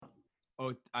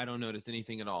Oh, I don't notice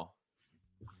anything at all.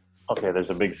 Okay,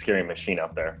 there's a big scary machine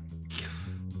out there.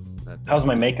 That- How's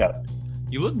my makeup?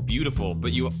 You look beautiful,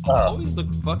 but you always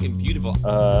look fucking beautiful.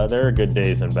 There are good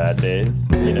days and bad days,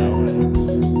 you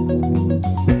know.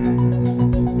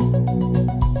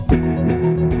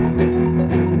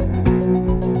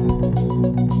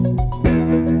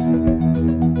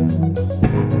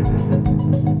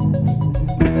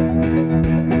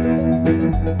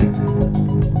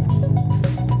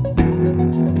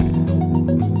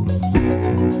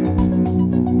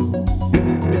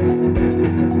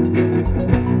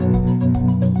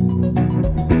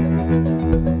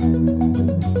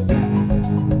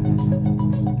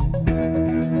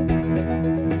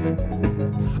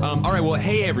 All right, well,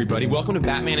 hey everybody, welcome to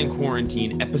Batman in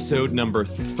Quarantine, episode number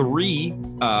 3,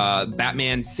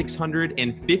 Batman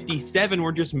 657.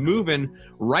 We're just moving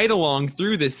right along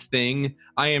through this thing.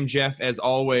 I am Jeff, as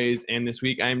always, and this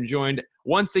week I am joined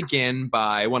once again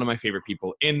by one of my favorite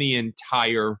people in the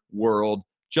entire world,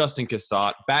 Justin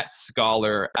Cassat, Bat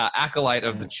Scholar, acolyte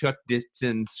of the Chuck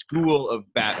Dixon School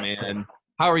of Batman.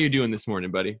 How are you doing this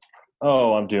morning, buddy?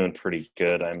 Oh, I'm doing pretty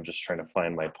good. I'm just trying to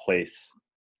find my place.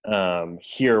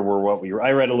 Here were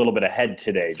I read a little bit ahead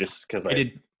today just because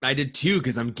I did too,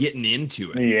 because I'm getting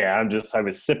into it. Yeah, I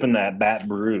was sipping that Bat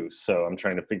Brew, so I'm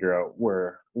trying to figure out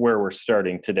where we're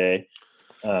starting today.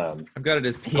 I've got it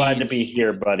as page glad to be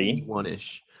here, buddy.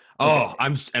 One-ish. Oh,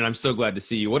 I'm so glad to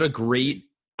see you.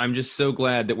 I'm just so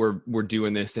glad that we're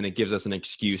doing this, and it gives us an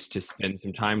excuse to spend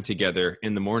some time together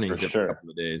in the mornings For every sure. couple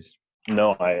of days.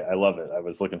 No, I love it. I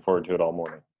was looking forward to it all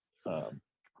morning.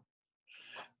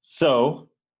 So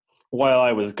while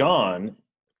I was gone,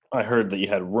 I heard that you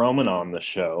had Roman on the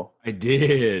show. I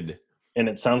did. And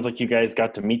it sounds like you guys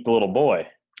got to meet the little boy.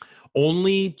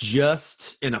 Only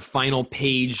just in a final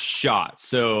page shot.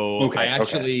 So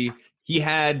he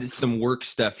had some work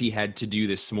stuff he had to do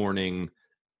this morning,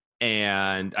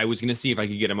 and I was going to see if I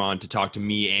could get him on to talk to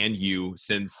me and you,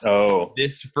 since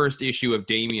this first issue of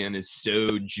Damian is so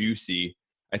juicy.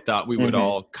 I thought we would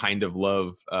all kind of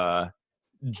love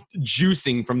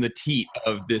juicing from the teat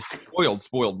of this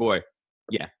spoiled boy.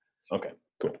 Yeah. Okay,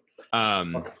 cool.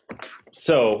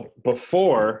 So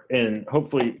before, and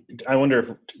hopefully, I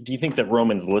wonder do you think that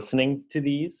Roman's listening to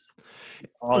these?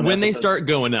 When they start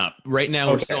going up. Right now,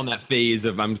 we're still in that phase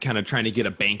of I'm kind of trying to get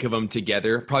a bank of them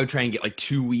together. Probably try and get like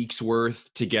 2 weeks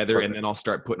worth together, and then I'll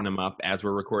start putting them up as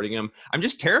we're recording them. I'm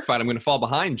just terrified I'm going to fall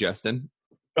behind, Justin.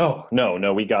 Oh,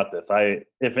 no, we got this.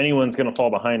 If anyone's going to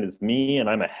fall behind, it's me, and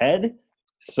I'm ahead.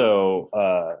 So,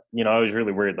 I was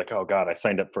really worried, like, oh God, I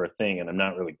signed up for a thing and I'm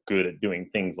not really good at doing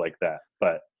things like that.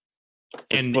 But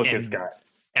this book has got.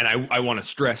 And I want to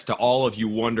stress to all of you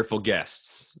wonderful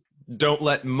guests, don't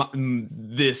let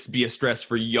this be a stress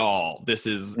for y'all. This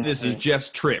is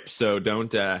Jeff's trip, so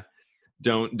don't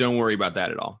worry about that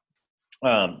at all.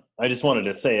 I just wanted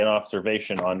to say an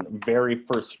observation on very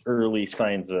first early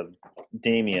signs of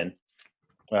Damian,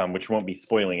 which won't be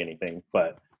spoiling anything,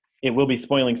 but it will be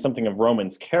spoiling something of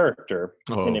Roman's character.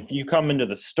 Oh. And if you come into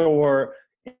the store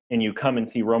and you come and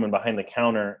see Roman behind the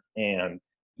counter and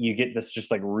you get this just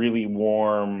like really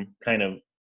warm, kind of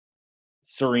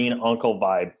serene uncle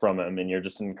vibe from him, and you're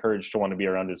just encouraged to want to be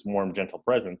around his warm, gentle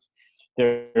presence,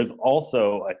 there's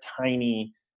also a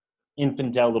tiny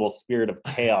infantile little spirit of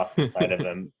chaos inside of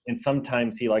him. And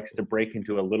sometimes he likes to break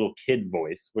into a little kid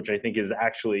voice, which I think is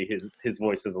actually his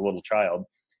voice as a little child,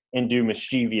 and do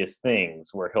mischievous things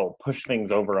where he'll push things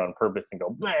over on purpose and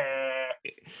go, bleh,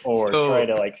 or try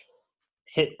to like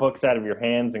hit books out of your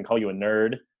hands and call you a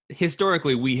nerd.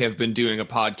 Historically, we have been doing a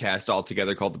podcast all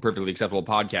together called the Perfectly Acceptable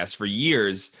Podcast for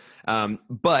years.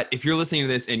 But if you're listening to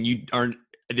this and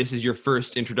this is your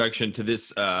first introduction to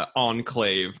this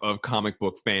enclave of comic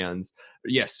book fans,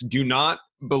 yes, do not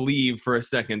believe for a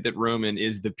second that Roman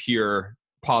is the pure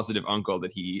positive uncle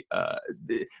that he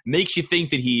makes you think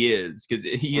that he is, because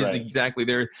he is exactly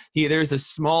there. There's a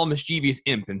small mischievous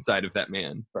imp inside of that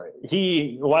man. Right.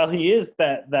 While he is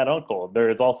that uncle, there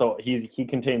is also he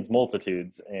contains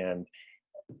multitudes, and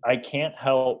I can't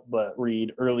help but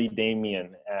read early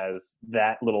Damian as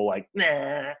that little like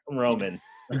Roman.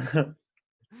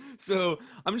 So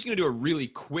I'm just going to do a really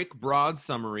quick, broad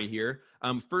summary here.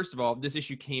 First of all, this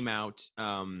issue came out.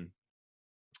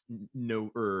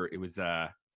 It was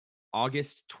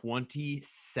August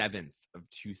 27th of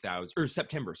 2000, or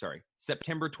September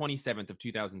 27th of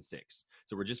 2006.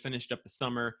 So we're just finished up the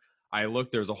summer. I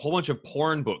looked, there's a whole bunch of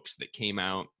porn books that came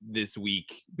out this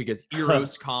week because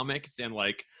Eros Comics and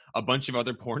like a bunch of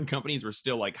other porn companies were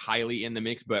still like highly in the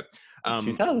mix. But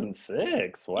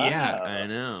 2006, wow. Yeah, I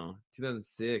know.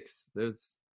 2006.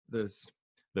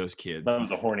 Those kids. That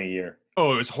was a horny year.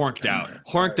 Oh, it was hornked out.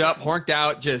 Hornked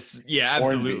out. Just, yeah,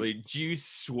 absolutely. Juice,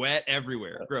 sweat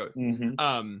everywhere. Gross.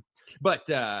 Mm-hmm.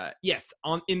 But yes,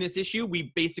 in this issue,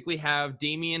 we basically have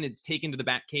Damian. It's taken to the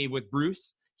Batcave with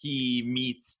Bruce. He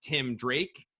meets Tim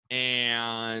Drake,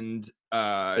 and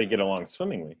they get along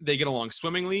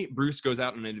swimmingly. Bruce goes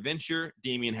out on an adventure.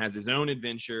 Damian has his own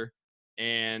adventure,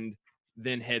 and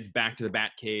then heads back to the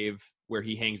Batcave where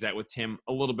he hangs out with Tim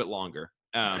a little bit longer.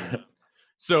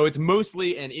 So it's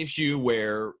mostly an issue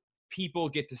where people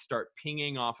get to start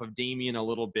pinging off of Damian a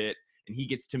little bit, and he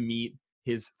gets to meet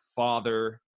his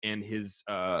father and his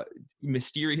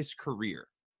mysterious career.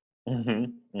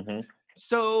 Mm-hmm. Mm-hmm.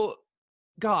 So,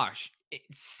 gosh,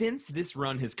 since this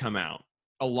run has come out,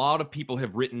 a lot of people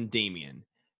have written Damian,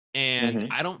 and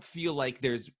I don't feel like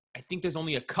I think there's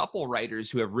only a couple writers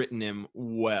who have written him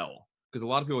well, because a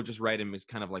lot of people just write him as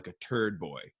kind of like a turd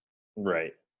boy.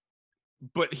 Right.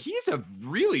 But he's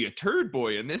really a turd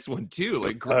boy in this one too.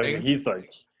 Like, he's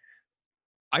like,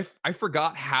 I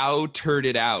forgot how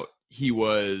turded out he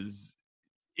was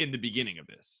in the beginning of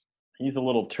this. He's a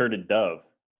little turded dove.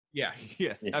 Yeah.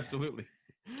 Yes. Yeah. Absolutely.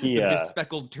 The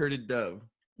bespeckled turded dove.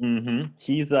 Mm-hmm.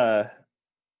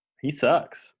 He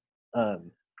sucks.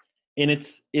 And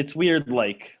it's weird.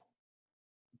 Like,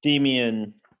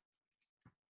 Damian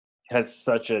has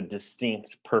such a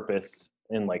distinct purpose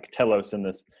in like Telos in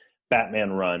this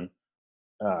Batman run,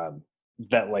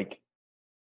 that like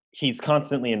he's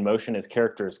constantly in motion. His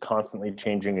character is constantly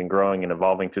changing and growing and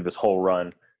evolving through this whole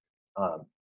run.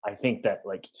 I think that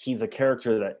like he's a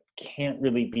character that can't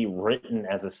really be written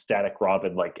as a static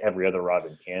Robin like every other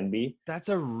Robin can be. That's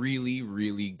a really,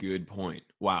 really good point.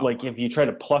 Wow. Like if you try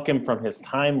to pluck him from his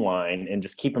timeline and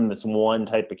just keep him this one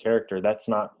type of character, that's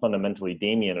not fundamentally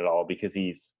Damian at all, because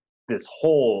this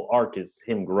whole arc is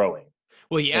him growing.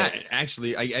 Well, yeah,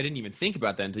 actually, I didn't even think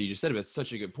about that until you just said it. It's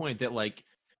such a good point that like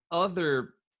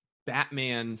other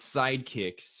Batman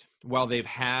sidekicks, while they've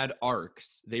had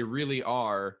arcs, they really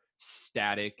are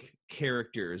static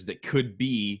characters that could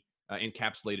be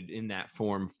encapsulated in that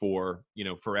form for,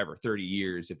 forever, 30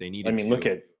 years if they needed to. I mean, look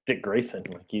at Dick Grayson.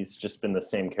 Like, he's just been the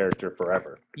same character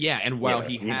forever. Yeah, and while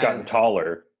he's gotten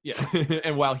taller. Yeah,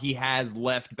 and while he has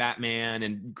left Batman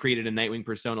and created a Nightwing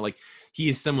persona, like he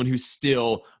is someone who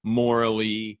still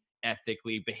morally,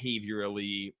 ethically,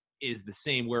 behaviorally is the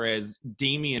same. Whereas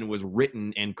Damian was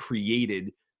written and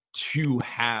created to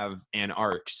have an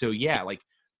arc. So yeah, like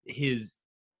his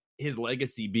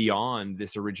legacy beyond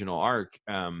this original arc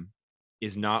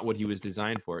is not what he was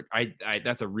designed for. I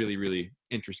that's a really, really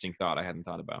interesting thought I hadn't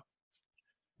thought about.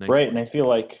 Nice. Right, and I feel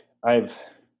like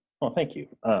well, thank you.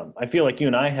 I feel like you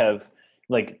and I have,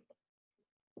 like,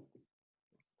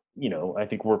 I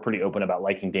think we're pretty open about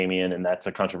liking Damian, and that's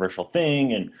a controversial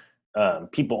thing.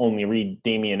 And people only read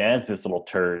Damian as this little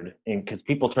turd, and because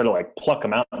people try to like pluck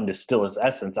him out and distill his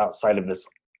essence outside of this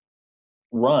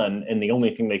run, and the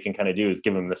only thing they can kind of do is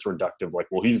give him this reductive, like,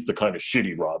 well, he's the kind of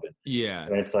shitty Robin. Yeah,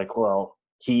 and it's like, well,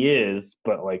 he is,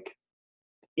 but like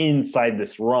inside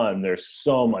this run, there's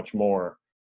so much more.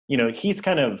 He's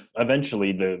kind of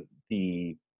eventually the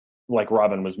like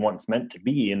Robin was once meant to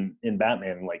be in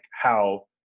Batman, like how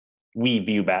we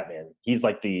view Batman. He's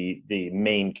like the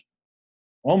main,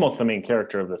 almost the main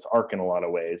character of this arc in a lot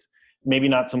of ways. Maybe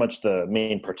not so much the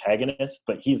main protagonist,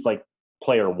 but he's like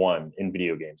player one in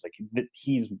video games. Like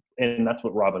and that's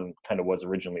what Robin kind of was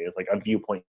originally, is like a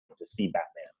viewpoint to see Batman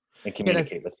and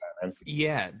communicate with Batman.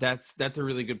 Yeah, that's a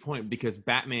really good point, because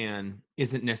Batman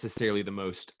isn't necessarily the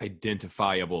most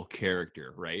identifiable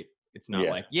character, right? It's not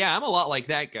like, yeah, I'm a lot like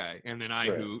that guy, and then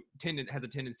who has a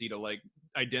tendency to like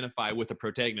identify with the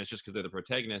protagonist just because they're the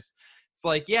protagonist. It's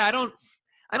like, yeah, I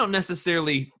don't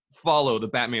necessarily follow the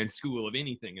Batman school of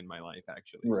anything in my life,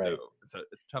 actually. Right. So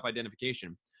it's a tough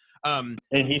identification. And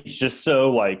he's just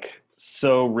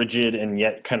so rigid and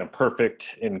yet kind of perfect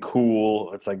and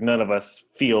cool. It's like none of us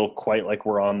feel quite like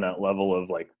we're on that level of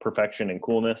like perfection and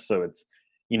coolness. So it's,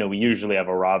 we usually have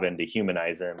a Robin to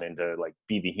humanize him and to like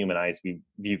be the human eyes we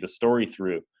view the story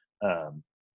through.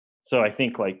 So I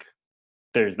think like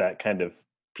there's that kind of,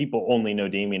 people only know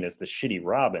Damian as the shitty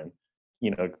Robin,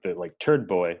 the like turd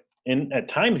boy. And at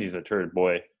times he's a turd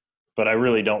boy, but I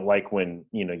really don't like when,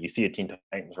 you see a Teen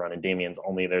Titans run and Damian's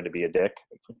only there to be a dick.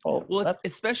 It's like, well, it's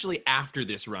especially after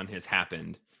this run has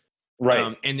happened.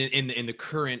 Right. And in the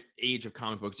current age of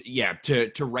comic books, yeah,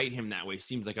 to write him that way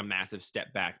seems like a massive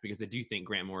step back, because I do think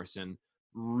Grant Morrison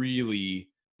really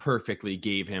perfectly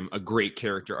gave him a great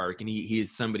character arc, and he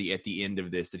is somebody at the end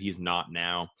of this that he's not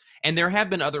now. And there have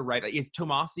been other writers.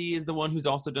 Tomasi is the one who's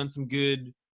also done some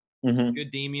good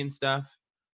Damian stuff.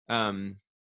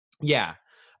 Yeah.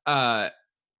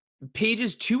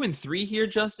 pages 2 and 3 here,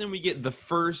 Justin, we get the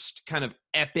first kind of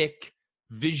epic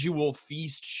visual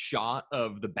feast shot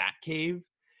of the Batcave.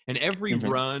 And every Mhm.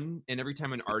 run and every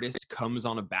time an artist comes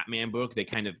on a Batman book, they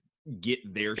kind of get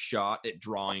their shot at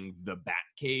drawing the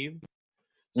Batcave.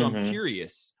 So I'm Mhm.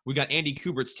 curious. We got Andy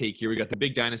Kubert's take here. We got the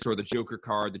big dinosaur, the Joker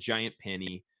card, the giant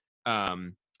penny.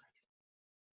 Um,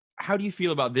 how do you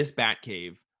feel about this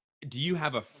Batcave? Do you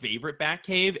have a favorite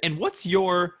Batcave? And what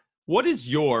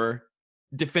is your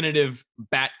definitive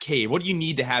Batcave? What do you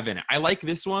need to have in it? I like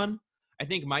this one. I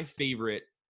think my favorite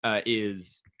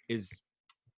is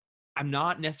I'm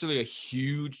not necessarily a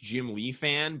huge Jim Lee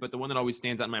fan, but the one that always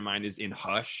stands out in my mind is in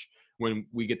Hush when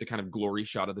we get the kind of glory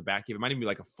shot of the Batcave. It might even be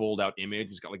like a fold out image.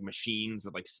 It's got like machines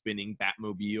with like spinning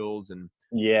Batmobiles, and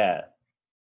Yeah.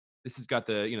 this has got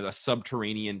the the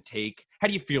subterranean take. How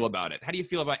do you feel about it? How do you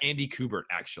feel about Andy Kubert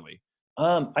actually?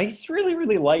 I used to really,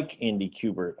 really like Andy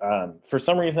Kubert. For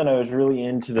some reason, I was really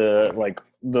into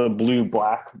the blue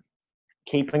black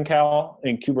cape and cowl,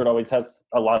 and Kubert always has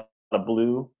a lot of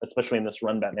blue, especially in this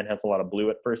run. Batman has a lot of blue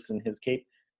at first in his cape,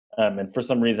 and for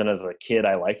some reason, as a kid,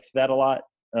 I liked that a lot.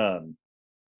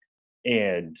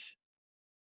 And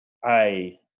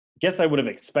I guess I would have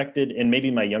expected, and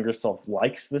maybe my younger self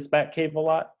likes this Batcave a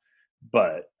lot,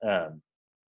 but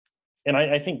and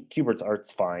I think Kubert's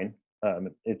art's fine.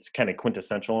 It's kind of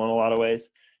quintessential in a lot of ways,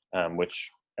 which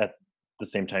at the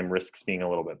same time risks being a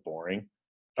little bit boring.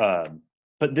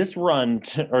 But this run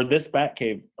or this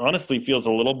Batcave honestly feels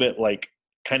a little bit like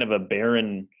kind of a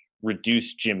barren,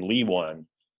 reduced Jim Lee one.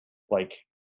 Like,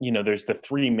 there's the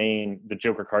three main: the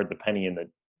Joker card, the penny, and The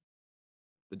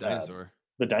uh, dinosaur.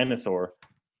 the dinosaur.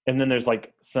 And then there's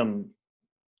like some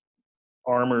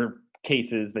armor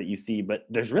cases that you see, but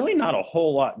there's really not a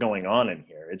whole lot going on in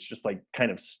here. It's just like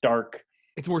kind of stark,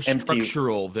 It's more empty.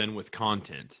 structural than with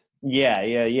content. Yeah,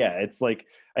 yeah, yeah. It's like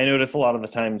I notice a lot of the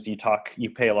times you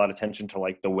pay a lot of attention to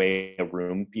like the way a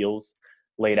room feels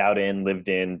laid out in, lived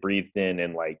in, breathed in,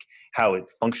 and like how it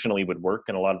functionally would work.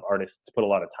 And a lot of artists put a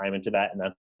lot of time into that, and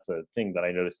that's a thing that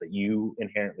I notice that you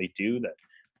inherently do. That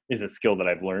is a skill that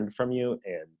I've learned from you.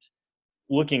 And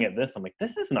looking at this, I'm like,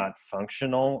 this is not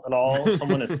functional at all.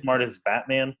 Someone as smart as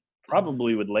Batman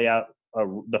probably would lay out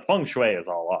the feng shui is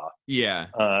all off. Yeah.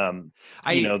 Um,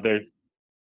 I there's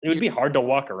it would you be hard to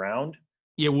walk around.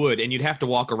 You would, and you'd have to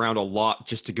walk around a lot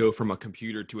just to go from a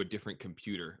computer to a different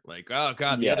computer. Like, oh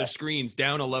god, the other Yeah, screen's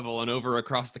down a level and over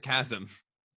across the chasm.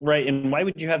 right. And why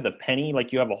would you have the penny?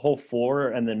 Like you have a whole floor,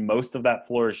 and then most of that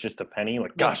floor is just a penny.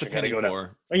 Like, Well, it's gosh, the I gotta penny go down.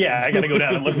 floor. Yeah, I gotta go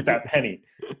down and look at that penny.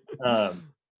 Um,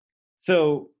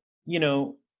 so you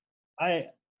know, I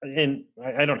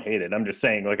I don't hate it. I'm just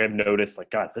saying, like I've noticed,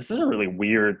 like God, this is a really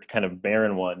weird kind of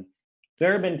barren one.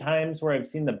 There have been times where I've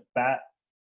seen the bat,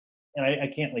 and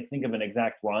I can't like think of an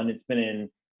exact run. It's been in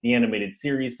the animated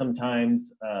series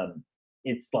sometimes.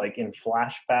 It's like in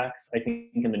flashbacks. I think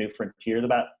in the New Frontier,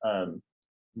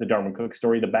 the Darwin Cook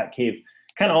story, the Batcave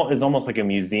kind of is almost like a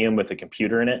museum with a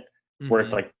computer in it, where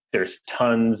it's Hmm. like there's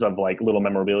tons of like little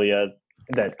memorabilia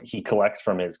that he collects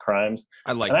from his crimes.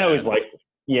 I like And I always that. like,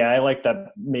 yeah, I like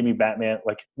that. Maybe Batman,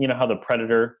 like how the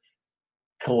Predator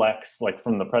collects, like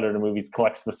from the Predator movies,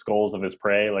 collects the skulls of his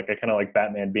prey. Like I kind of like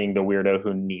Batman being the weirdo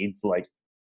who needs like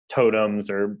totems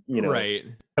or Right.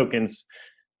 tokens,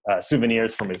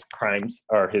 souvenirs from his crimes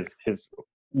or his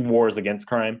wars against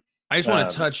crime. I just want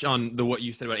to Um, touch on what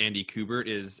you said about Andy Kubert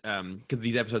is because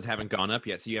these episodes haven't gone up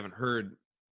yet, so you haven't heard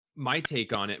my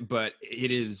take on it. But it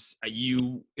is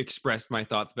you expressed my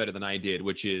thoughts better than I did,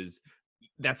 which is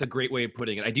that's a great way of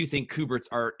putting it. I do think Kubert's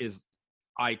art is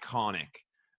iconic,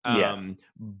 yeah,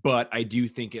 but I do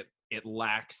think it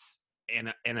lacks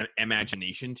an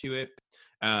imagination to it.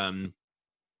 Um,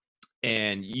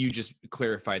 and you just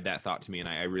clarified that thought to me, and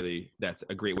I really that's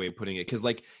a great way of putting it because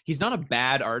like he's not a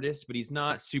bad artist, but he's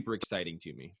not super exciting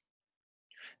to me.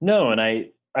 no, and I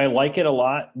like it a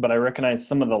lot, but I recognize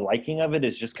some of the liking of it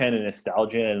is just kind of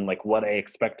nostalgia and like what I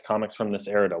expect comics from this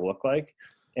era to look like.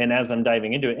 And as I'm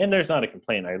diving into it, and there's not a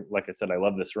complaint. Like I said, I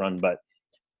love this run, but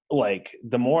like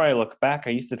the more I look back,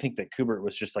 I used to think that Kubert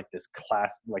was just like this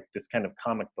class, like this kind of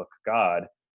comic book god,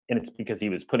 and it's because he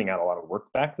was putting out a lot of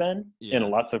work back then, and Yeah.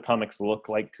 lots of comics look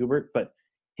like Kubert, but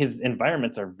his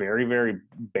environments are very, very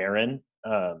barren,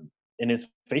 and his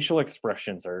facial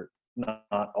expressions are not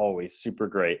always super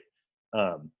great.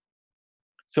 Um,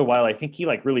 so while I think he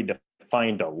like really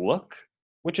defined a look,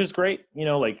 which is great,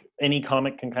 like any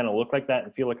comic can kind of look like that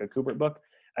and feel like a Kubert book.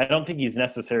 I don't think he's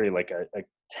necessarily like a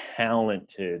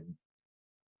talented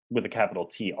with a capital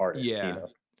T artist. Yeah.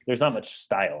 There's not much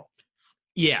style.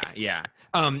 Yeah, yeah.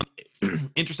 Um,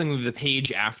 interestingly, the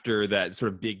page after that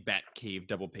sort of big Batcave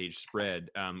double page spread,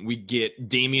 we get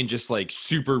Damian just like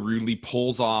super rudely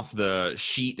pulls off the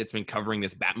sheet that's been covering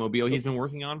this Batmobile he's been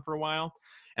working on for a while.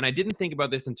 And I didn't think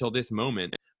about this until this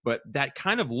moment, but that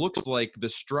kind of looks like the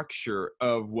structure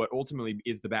of what ultimately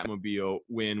is the Batmobile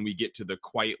when we get to the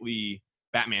quietly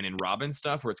Batman and Robin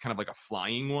stuff, where it's kind of like a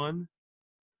flying one.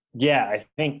 Yeah, I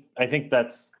think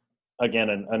that's again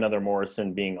another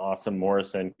Morrison being awesome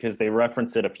Morrison, because they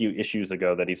referenced it a few issues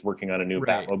ago that he's working on a new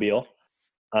Right. Batmobile,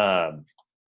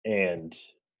 and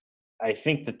I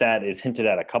think that is hinted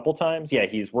at a couple times. Yeah,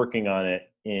 he's working on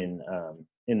it in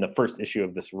the first issue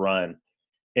of this run,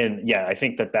 and yeah, I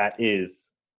think that is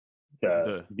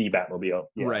the Batmobile.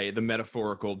 Yeah. Right, the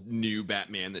metaphorical new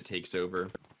Batman that takes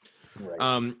over.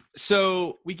 Right.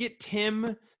 So we get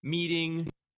Tim meeting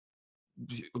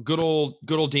good old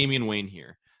Damian Wayne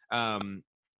here. I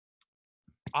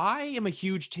am a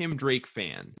huge Tim Drake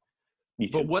fan,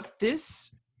 but what this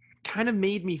kind of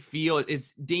made me feel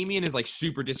is Damian is like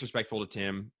super disrespectful to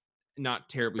Tim, not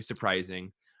terribly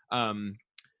surprising. And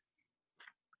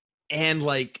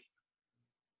like,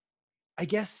 I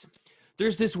guess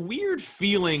there's this weird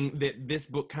feeling that this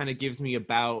book kind of gives me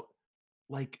about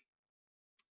like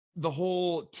the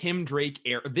whole Tim Drake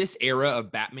era, this era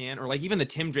of Batman, or like even the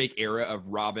Tim Drake era of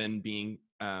Robin being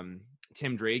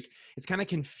Tim Drake. It's kind of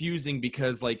confusing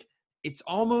because like it's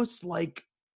almost like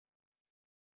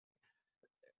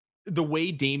the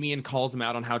way Damian calls him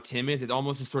out on how Tim is, it's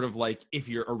almost just sort of like if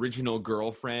your original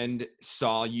girlfriend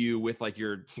saw you with like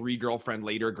your 3 girlfriend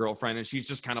later girlfriend, and she's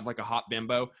just kind of like a hot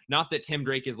bimbo. Not that Tim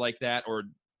Drake is like that, or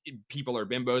people are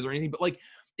bimbos or anything, but like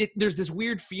there's this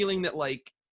weird feeling that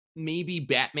like maybe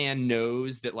Batman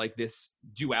knows that like this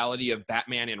duality of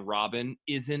Batman and Robin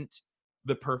isn't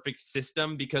the perfect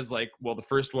system, because like, well, the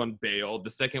first one bailed, the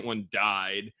second one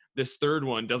died, this third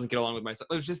one doesn't get along with myself.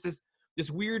 There's just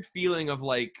this weird feeling of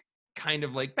like, kind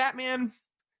of like, Batman,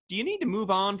 do you need to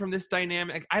move on from this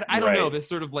dynamic? I don't know, this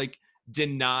sort of like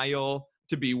denial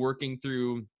to be working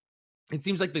through. It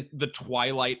seems like the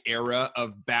Twilight era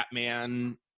of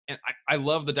Batman, and I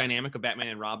love the dynamic of Batman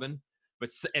and Robin, but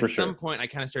at some point I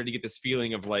kind of started to get this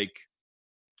feeling of like,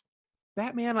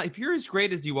 Batman, if you're as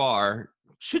great as you are,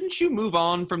 shouldn't you move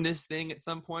on from this thing at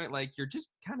some point? Like, you're just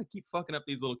kind of keep fucking up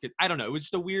these little kids. I don't know, it was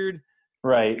just a weird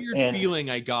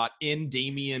feeling I got in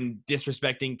Damian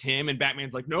disrespecting Tim, and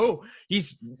Batman's like, no,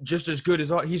 he's just as good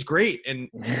as he's great, and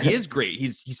he is great.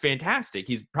 He's fantastic.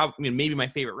 He's probably maybe my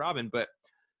favorite Robin, but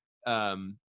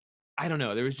I don't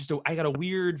know. There was just I got a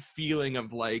weird feeling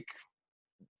of like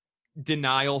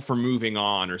denial for moving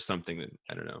on or something that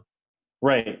I don't know.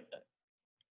 Right,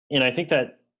 and I think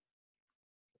that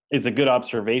is a good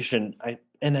observation.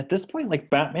 And at this point, like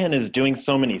Batman is doing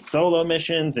so many solo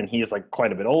missions, and he is like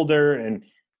quite a bit older, and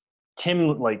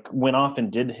Tim like went off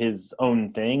and did his own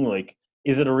thing. Like,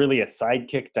 is it really a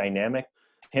sidekick dynamic?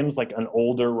 Tim's like an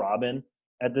older Robin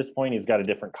at this point. He's got a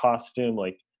different costume.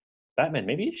 Like, Batman,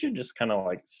 maybe you should just kind of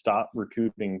like stop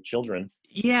recruiting children.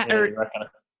 Yeah,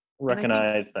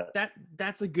 recognize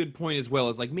that's a good point as well.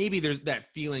 Is like maybe there's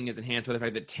that feeling is enhanced by the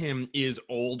fact that Tim is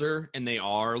older and they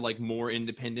are like more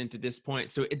independent at this point.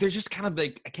 So there's just kind of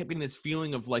like, I kept getting this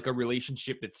feeling of like a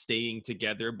relationship that's staying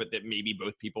together, but that maybe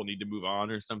both people need to move on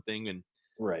or something, and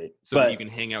so that you can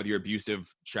hang out with your abusive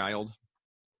child.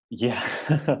 Yeah.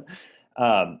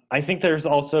 I think there's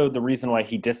also the reason why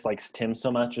he dislikes Tim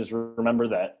so much is, remember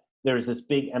that there's this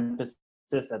big emphasis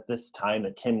at this time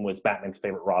that Tim was Batman's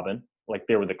favorite Robin. Like,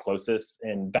 they were the closest.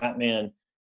 And Batman,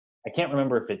 I can't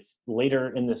remember if it's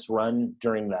later in this run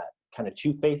during that kind of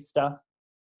Two-Face stuff,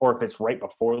 or if it's right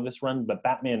before this run, but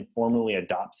Batman formally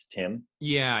adopts Tim.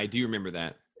 Yeah, I do remember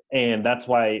that. And that's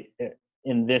why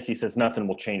in this he says nothing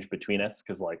will change between us,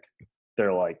 because like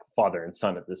they're like father and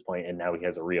son at this point, and now he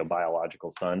has a real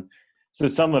biological son. So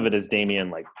some of it is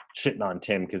Damian like shitting on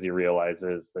Tim because he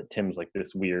realizes that Tim's like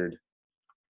this weird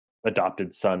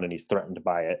adopted son and he's threatened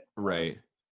by it. Right.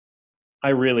 I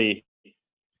really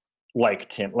like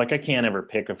Tim. Like, I can't ever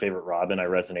pick a favorite Robin. I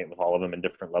resonate with all of them in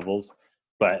different levels,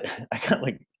 but I got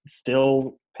like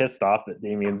still pissed off that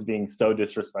Damian's being so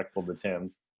disrespectful to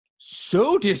Tim.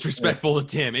 So disrespectful to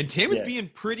Tim, and Tim is being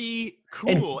pretty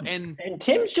cool, and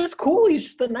Tim's just cool. He's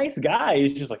just a nice guy.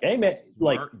 He's just like, hey man,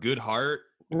 like good heart.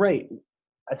 Right.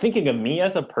 I'm thinking of me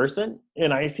as a person,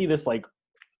 and I see this like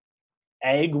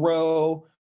aggro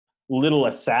little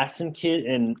assassin kid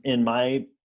in my,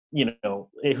 you know,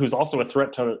 who's also a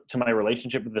threat to my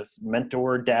relationship with this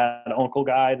mentor, dad, uncle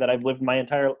guy that I've lived my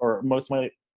entire or most of my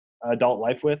adult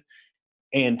life with.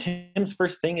 And Tim's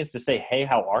first thing is to say, hey,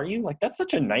 how are you? Like, that's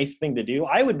such a nice thing to do.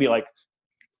 I would be like,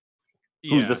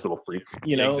 who's Yeah, this little freak?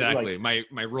 yeah, Like, exactly.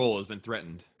 My role has been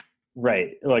threatened.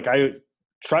 right. Like, I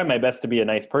try my best to be a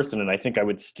nice person, and I think I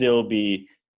would still be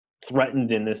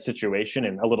threatened in this situation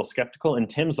and a little skeptical. And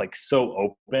Tim's like so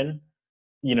open,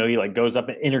 he like goes up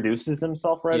and introduces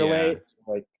himself right Yeah, away.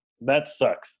 Like, that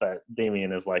sucks that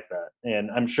Damien is like that. And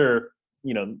I'm sure,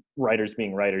 writers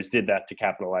being writers did that to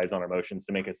capitalize on emotions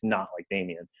to make us not like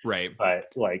Damien. right. But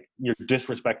like, you're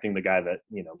disrespecting the guy that,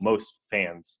 most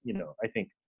fans, I think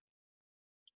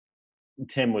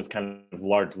Tim was kind of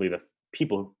largely the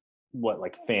people what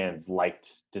like fans liked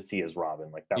to see as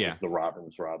Robin. Like, that Yeah, was the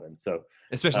Robin's Robin. So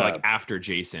especially like uh, after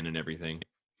Jason and everything.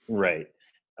 right.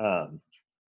 Um,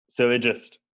 so it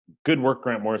just good work,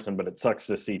 Grant Morrison, but it sucks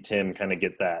to see Tim kind of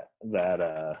get that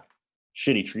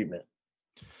shitty treatment.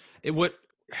 It what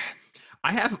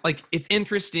I have like it's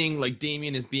interesting. Like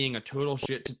Damien is being a total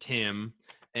shit to Tim,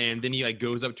 and then he like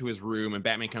goes up to his room, and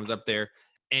Batman comes up there,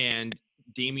 and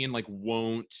Damien like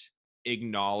won't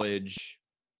acknowledge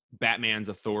Batman's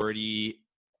authority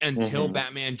until Hmm.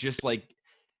 Batman just like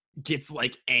gets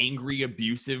like angry,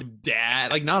 abusive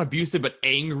dad, like not abusive, but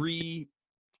angry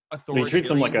He treats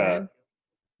him like authoritarian dad.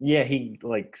 yeah, he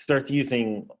like starts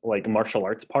using like martial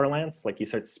arts parlance. Like, he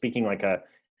starts speaking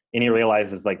and he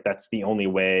realizes like that's the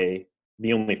only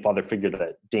father figure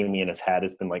that Damien has had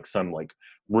has been like some like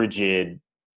rigid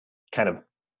kind of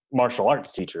martial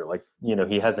arts teacher. Like,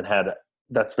 he hasn't had,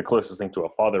 that's the closest thing to a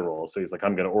father role. So he's like,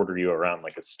 I'm going to order you around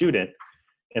like a student.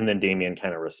 And then Damien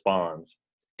kind of responds.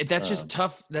 That's just Um,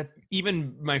 tough. That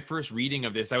even my first reading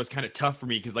of this, that was kind of tough for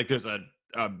me because like there's a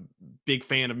big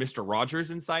fan of Mr.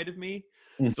 Rogers inside of me.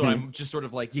 So mhm. I'm just sort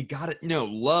of like, you gotta no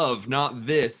love, not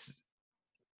this.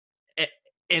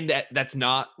 And that's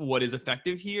not what is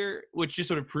effective here, which just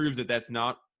sort of proves that that's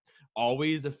not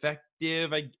always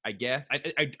effective. I guess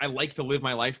I like to live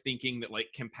my life thinking that like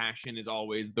compassion is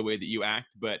always the way that you act,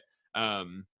 but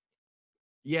um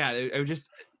yeah, I was just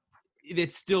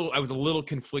it's still I was a little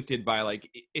conflicted by like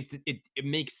it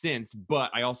makes sense,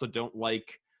 but I also don't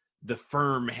like the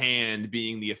firm hand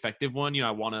being the effective one.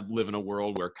 I want to live in a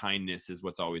world where kindness is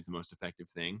what's always the most effective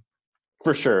thing.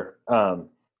 For sure.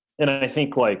 And I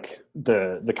think like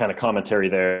the kind of commentary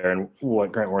there and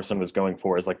what Grant Morrison was going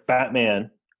for is like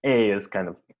Batman is kind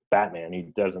of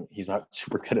Batman. He's not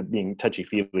super good at being touchy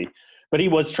feely, but he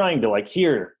was trying to like,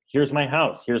 here's my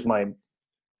house, here's my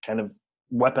kind of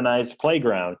weaponized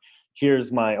playground, here's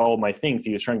all my things.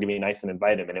 He was trying to be nice and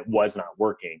invite him, and it was not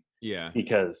working Yeah.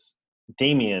 because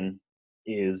Damien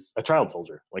is a child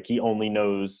soldier. Like, he only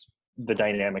knows the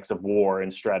dynamics of war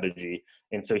and strategy,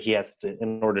 and so he has to,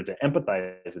 in order to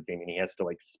empathize with Damien, he has to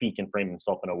like speak and frame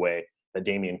himself in a way that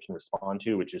Damien can respond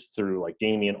to, which is through like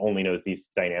Damien only knows these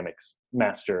dynamics,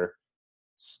 master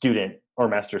student or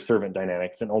master servant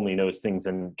dynamics, and only knows things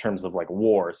in terms of like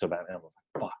war. So Batman was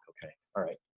like, fuck, okay, all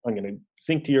right, I'm going to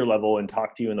sink to your level and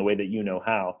talk to you in the way that you know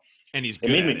how. And he's It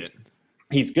good made at me, it.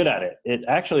 he's good at it.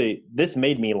 This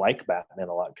made me like Batman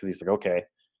a lot because he's like, okay,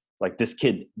 like, this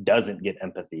kid doesn't get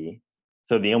empathy.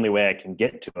 So the only way I can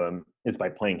get to him is by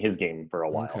playing his game for a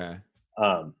while. Okay.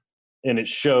 Um, and it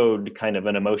showed kind of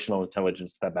an emotional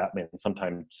intelligence that Batman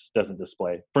sometimes doesn't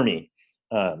display for me.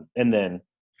 And then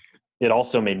it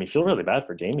also made me feel really bad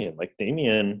for Damien. Like,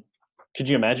 Damien, could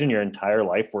you imagine your entire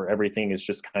life where everything is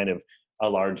just kind of a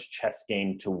large chess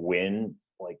game to win?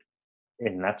 Like,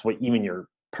 and that's what even your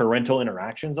parental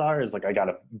interactions are, is like, I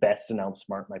gotta best and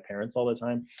outsmart my parents all the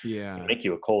time. They Yeah. make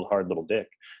you a cold, hard little dick.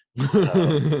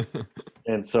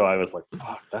 And so I was like,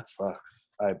 fuck, that sucks.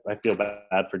 I feel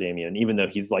bad for Damien, even though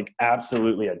he's like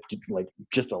absolutely like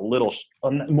just a little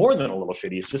more than a little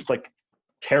shitty. He's just like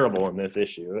terrible in this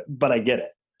issue, but I get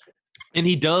it. And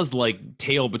he does like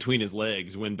tail between his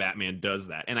legs when Batman does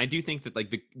that. And I do think that like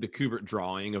the Kubert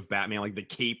drawing of Batman, like the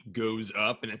cape goes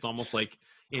up and it's almost like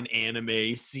an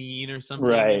anime scene or something,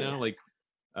 Right. like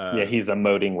Yeah, he's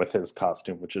emoting with his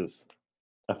costume, which is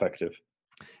effective.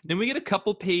 then we get a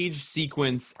couple page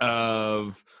sequence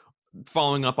of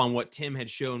following up on what Tim had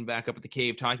shown back up at the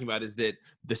cave, talking about is that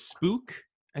the Spook,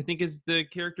 I think is the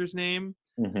character's name,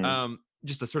 Hmm.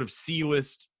 just a sort of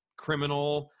C-list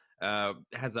criminal,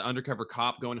 has an undercover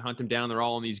cop going to hunt him down. They're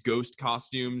all in these ghost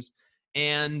costumes,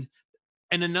 and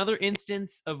another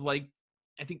instance of like,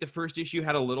 I think the first issue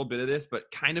had a little bit of this, but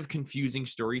kind of confusing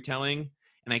storytelling,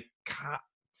 and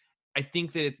I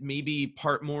think that it's maybe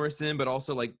part Morrison, but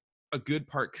also like a good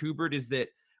part Kubert, is that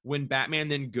when Batman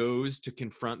then goes to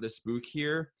confront the Spook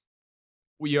here,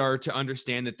 we are to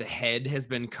understand that the head has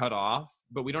been cut off,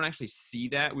 but we don't actually see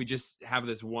that. We just have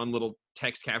this one little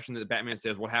text caption that Batman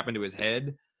says, "What happened to his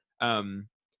head?" Um,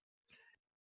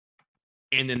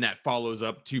 And then that follows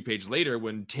up 2 pages later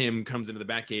when Tim comes into the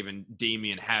Batcave and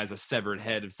Damian has a severed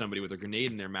head of somebody with a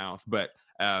grenade in their mouth. But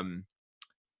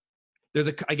there's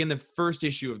again, the first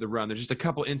issue of the run, there's just a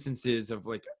couple instances of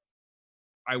like,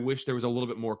 I wish there was a little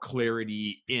bit more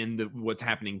clarity in what's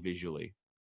happening visually.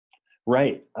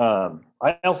 Right.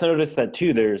 I also noticed that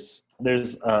too. There's,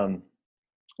 and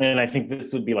I think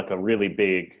this would be like a really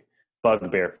big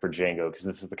bugbear for Django, because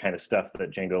this is the kind of stuff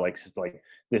that Django likes. Like,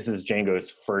 this is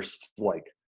Django's first like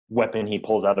weapon he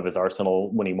pulls out of his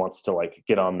arsenal when he wants to like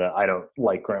get on the I don't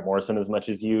like Grant Morrison as much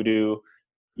as you do.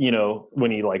 You know,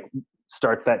 when he like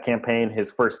starts that campaign,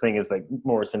 his first thing is that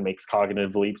Morrison makes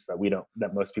cognitive leaps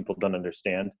that most people don't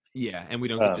understand. Yeah, and we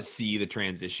don't get to see the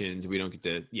transitions. We don't get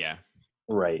to, yeah.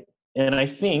 Right. And I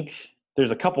think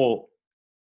there's a couple,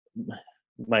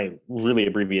 my really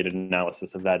abbreviated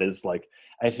analysis of that is like,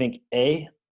 I think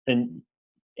and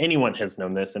anyone has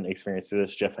known this and experienced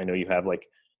this, Jeff, I know you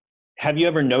have you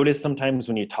ever noticed sometimes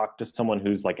when you talk to someone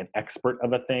who's like an expert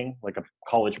of a thing, like a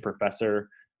college professor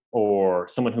or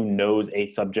someone who knows a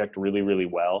subject really, really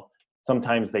well,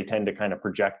 sometimes they tend to kind of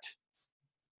project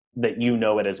that you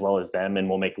know it as well as them and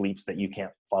will make leaps that you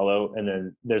can't follow. And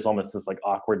then there's almost this like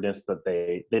awkwardness that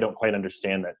they don't quite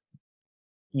understand that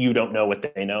you don't know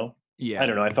what they know. Yeah. I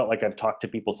don't know. I felt like I've talked to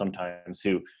people sometimes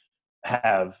who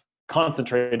have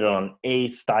concentrated on a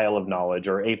style of knowledge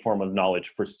or a form of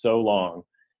knowledge for so long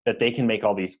that they can make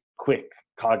all these quick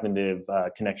cognitive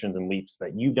connections and leaps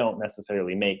that you don't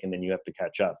necessarily make, and then you have to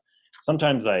catch up.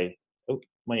 Sometimes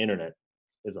my internet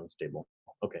is unstable.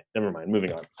 Okay, never mind.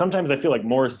 Moving on. Sometimes I feel like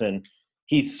Morrison,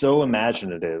 he's so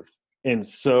imaginative and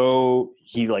so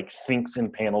he like thinks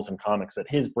in panels and comics that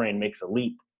his brain makes a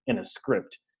leap in a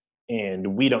script,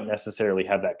 and we don't necessarily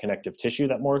have that connective tissue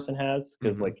that Morrison has,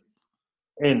 because like,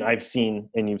 and I've seen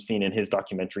and you've seen in his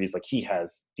documentaries, like he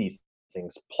has these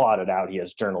things plotted out. He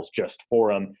has journals just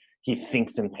for him. He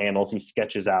thinks in panels. He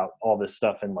sketches out all this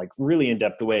stuff in like really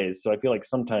in-depth ways. So I feel like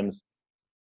sometimes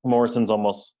Morrison's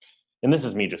almost, and this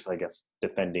is me just, I guess,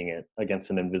 defending it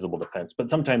against an invisible defense, but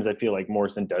sometimes I feel like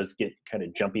Morrison does get kind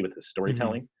of jumpy with his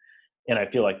storytelling. And I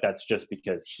feel like that's just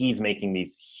because he's making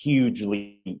these huge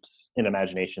leaps in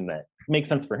imagination that make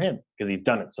sense for him because he's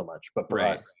done it so much. But for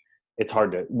us, it's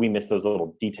hard we miss those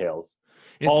little details.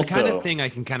 It's also the kind of thing I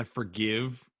can kind of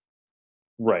forgive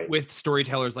with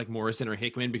storytellers like Morrison or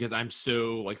Hickman, because I'm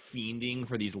so like fiending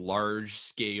for these large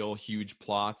scale, huge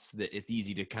plots that it's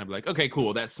easy to kind of be like, okay,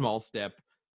 cool, that small step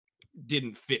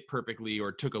didn't fit perfectly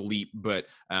or took a leap, but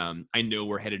I know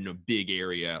we're headed in a big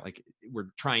area, like we're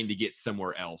trying to get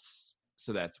somewhere else.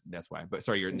 So that's why. But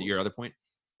sorry, your other point.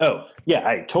 Oh yeah,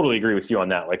 I totally agree with you on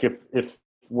that. Like if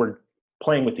we're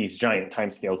playing with these giant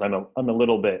timescales, I'm a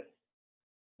little bit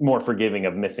more forgiving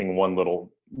of missing one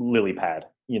little lily pad,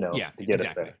 to get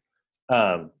us there.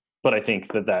 But I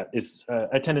think that is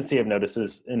a tendency I've noticed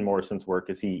in Morrison's work,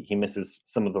 is he misses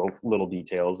some of the little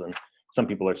details, and some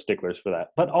people are sticklers for that.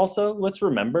 But also, let's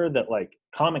remember that like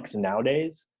comics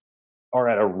nowadays are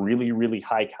at a really, really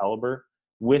high caliber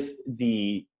with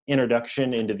the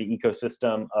introduction into the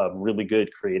ecosystem of really good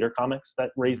creator comics that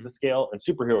raise the scale, and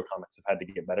superhero comics have had to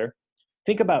get better.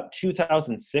 Think about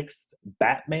 2006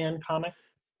 Batman comic.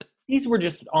 These were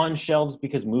just on shelves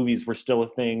because movies were still a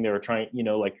thing. They were trying,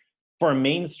 like for a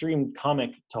mainstream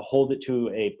comic to hold it to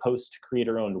a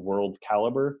post-creator-owned world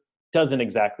caliber doesn't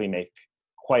exactly make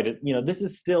quite a, this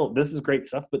is great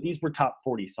stuff, but these were top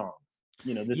 40 songs.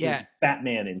 This is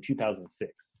Batman in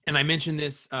 2006. And I mentioned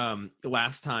this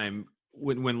last time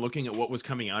when looking at what was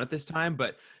coming out at this time,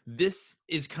 but this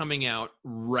is coming out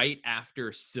right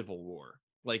after Civil War.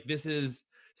 Like this is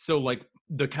so like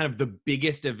the kind of the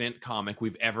biggest event comic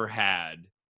we've ever had.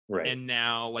 Right. And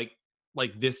now like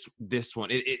this one,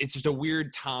 it's just a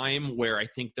weird time where I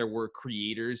think there were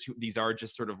creators who, these are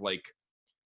just sort of like,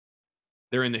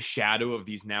 they're in the shadow of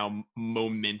these now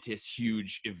momentous,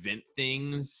 huge event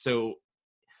things. So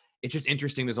it's just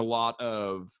interesting. There's a lot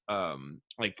of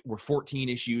like we're 14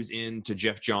 issues into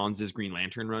Jeff Johns' Green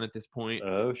Lantern run at this point.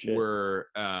 Oh shit. We're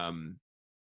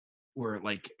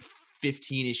like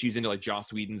 15 issues into like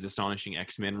Joss Whedon's Astonishing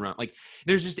X-Men run. Like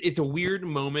it's a weird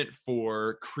moment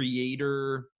for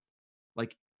creator,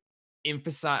 like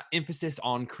emphasis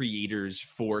on creators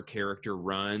for character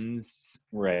runs.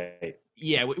 Right.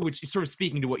 Yeah, which is sort of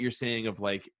speaking to what you're saying of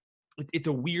like, it's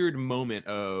a weird moment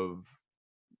of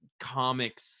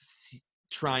comics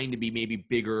trying to be maybe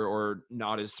bigger or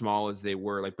not as small as they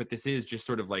were. Like, but this is just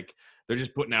sort of like, they're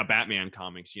just putting out Batman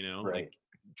comics, like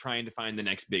trying to find the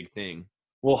next big thing.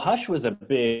 Well, Hush was a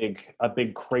big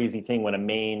crazy thing when a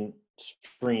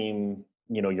mainstream,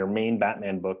 your main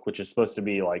Batman book, which is supposed to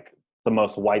be like the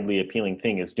most widely appealing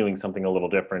thing is doing something a little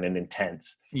different and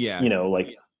intense. Yeah. You know,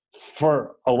 like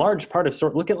for a large part of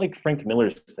look at like Frank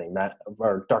Miller's thing, that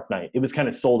or Dark Knight. It was kind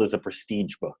of sold as a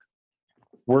prestige book.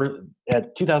 We're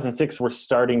at 2006. We're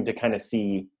starting to kind of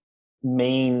see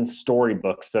main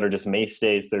storybooks that are just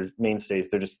mainstays.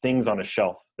 They're just things on a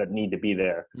shelf that need to be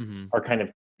there. Mm-hmm. Are kind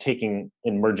of taking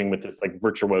and merging with this like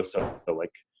virtuoso,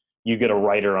 like you get a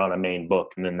writer on a main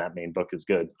book and then that main book is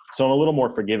good. So I'm a little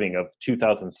more forgiving of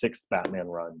 2006 Batman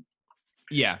run.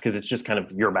 Yeah, because it's just kind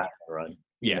of your Batman run.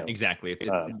 Yeah, exactly.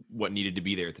 It's what needed to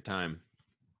be there at the time.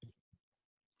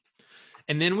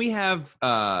 And then we have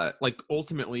like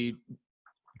ultimately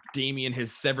Damian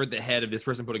has severed the head of this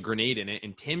person, put a grenade in it,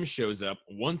 and Tim shows up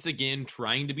once again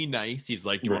trying to be nice. He's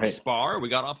like, do you want to spar? We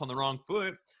got off on the wrong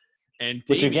foot. And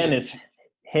Damian, which again is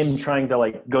him trying to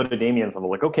like go to Damian's level,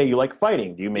 like, okay, you like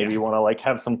fighting. Do you maybe want to like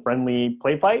have some friendly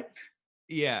play fight?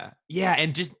 Yeah.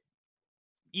 And just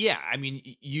I mean,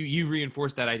 you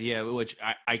reinforce that idea, which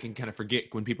I can kind of forget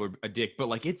when people are a dick, but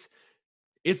like it's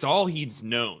all he's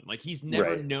known. Like he's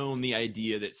never known the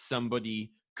idea that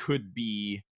somebody could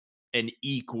be an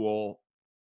equal.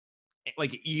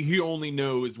 Like he only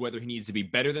knows whether he needs to be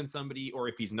better than somebody or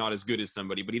if he's not as good as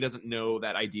somebody, but he doesn't know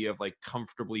that idea of like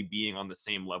comfortably being on the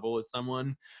same level as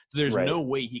someone. So there's no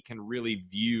way he can really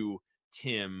view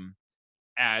Tim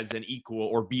as an equal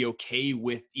or be okay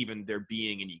with even there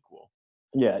being an equal.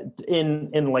 Yeah,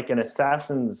 in like an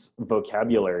assassin's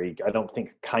vocabulary, I don't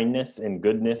think kindness and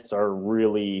goodness are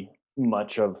really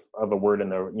much of a word in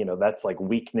there. You know, that's like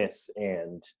weakness,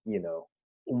 and you know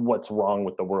what's wrong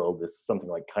with the world is something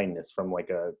like kindness from like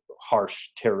a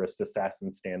harsh terrorist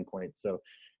assassin standpoint. So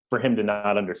for him to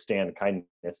not understand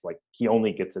kindness, like he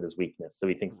only gets it as weakness. So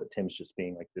he thinks that Tim's just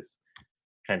being like this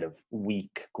kind of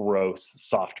weak, gross,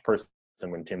 soft person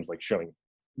when Tim's like showing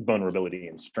vulnerability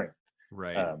and strength.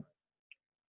 Right.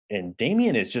 And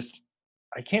Damian is just,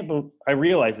 I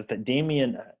realize is that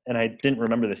Damian, and I didn't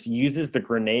remember this, uses the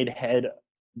grenade head,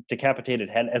 decapitated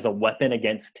head as a weapon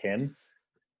against Tim.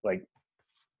 Like,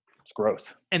 it's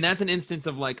gross. And that's an instance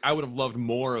of like, I would have loved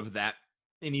more of that,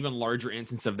 an even larger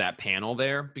instance of that panel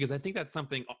there, because I think that's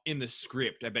something in the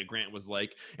script. I bet Grant was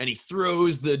like, and he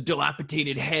throws the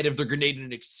dilapidated head of the grenade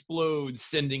and it explodes,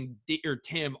 sending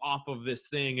Tim off of this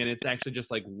thing. And it's actually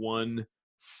just like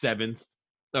 1/7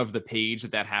 of the page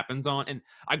that happens on. And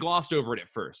I glossed over it at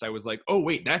first. I was like, oh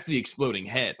wait, that's the exploding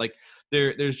head. Like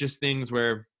there's just things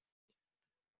where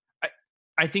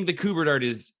I think the Kubert art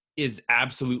is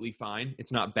absolutely fine.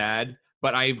 It's not bad.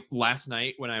 But last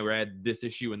night when I read this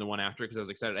issue and the one after, because I was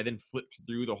excited, I then flipped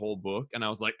through the whole book and I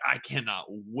was like, I cannot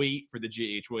wait for the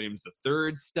J.H. Williams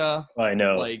III stuff. I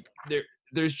know. Like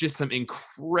there's just some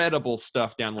incredible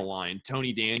stuff down the line.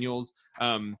 Tony Daniels,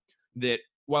 that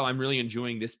while I'm really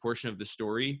enjoying this portion of the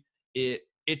story, it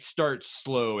starts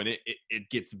slow and it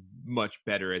gets much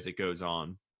better as it goes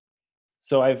on.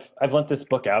 So I've lent this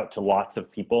book out to lots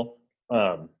of people.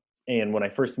 And when I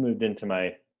first moved into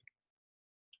my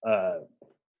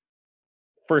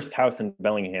first house in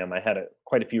Bellingham, I had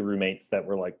quite a few roommates that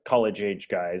were like college age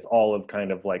guys, all of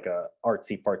kind of like a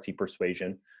artsy fartsy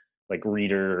persuasion, like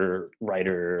reader,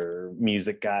 writer,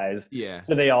 music guys. Yeah.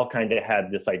 So they all kind of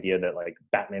had this idea that like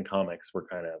Batman comics were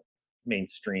kind of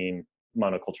mainstream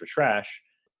monoculture trash.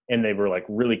 And they were like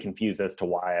really confused as to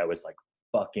why I was like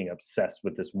fucking obsessed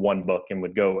with this one book and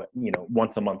would go, you know,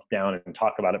 once a month down and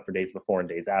talk about it for days before and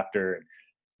days after. And,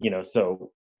 you know,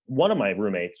 so one of my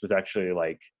roommates was actually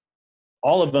like,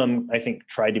 all of them, I think,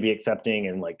 tried to be accepting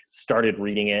and like started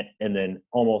reading it. And then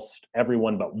almost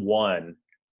everyone but one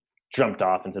jumped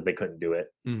off and said they couldn't do it.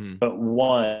 Mm-hmm. But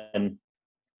one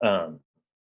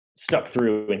stuck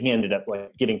through, and he ended up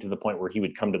like getting to the point where he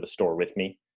would come to the store with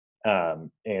me. And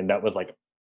that was like,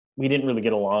 we didn't really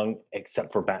get along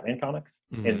except for Batman comics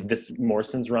and this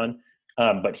Morrison's run.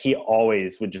 But he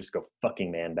always would just go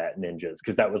fucking Man Bat Ninjas,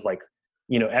 because that was like,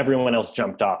 you know, everyone else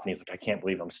jumped off and he's like, I can't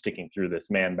believe I'm sticking through this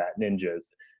Man Bat Ninjas.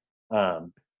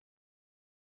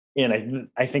 And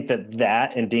I think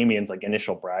that and Damian's like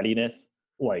initial brattiness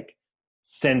like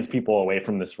sends people away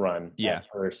from this run at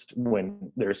first,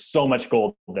 when there's so much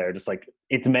gold there, just like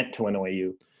it's meant to annoy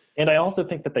you. And I also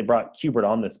think that they brought Kubert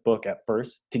on this book at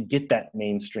first to get that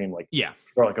mainstream, like, they're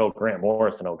like, oh, Grant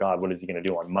Morrison, oh God, what is he going to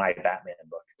do on my Batman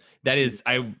book? That is,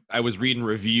 I was reading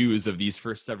reviews of these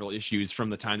first several issues from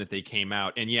the time that they came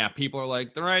out. And yeah, people are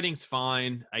like, the writing's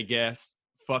fine, I guess.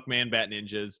 Fuck Man Bat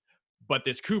Ninjas. But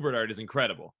this Kubert art is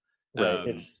incredible.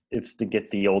 Right. It's to get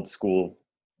the old school,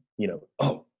 you know.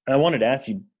 Oh, I wanted to ask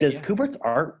you, does Kubert's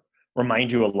art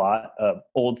remind you a lot of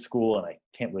old school, and I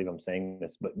can't believe I'm saying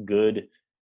this, but good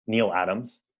Neil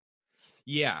Adams?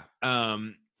 Yeah.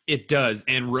 It does.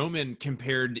 And Roman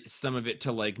compared some of it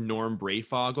to like Norm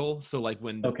Brayfogle. So like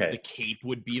when the Okay. cape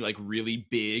would be like really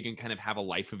big and kind of have a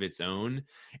life of its own.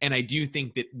 And I do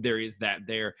think that there is that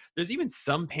there. There's even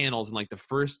some panels in like the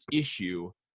first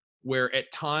issue where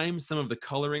at times some of the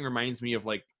coloring reminds me of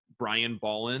like Brian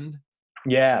Bolland.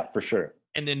 Yeah, for sure.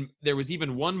 And then there was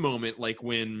even one moment like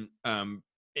when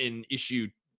in issue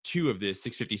 2 of this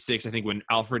 656, I think when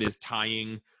Alfred is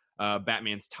tying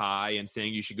Batman's tie and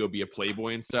saying you should go be a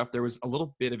playboy and stuff, there was a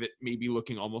little bit of it maybe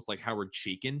looking almost like Howard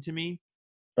Chaykin to me.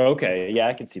 Okay, yeah,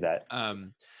 I can see that.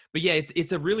 But yeah,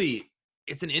 it's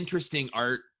an interesting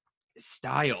art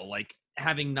style. Like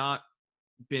having not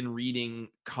been reading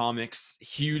comics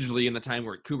hugely in the time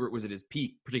where Kubert was at his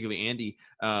peak, particularly Andy.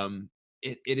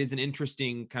 It is an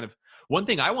interesting kind of one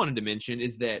thing I wanted to mention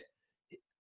is that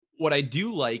what I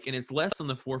do like, and it's less on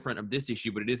the forefront of this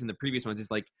issue, but it is in the previous ones, is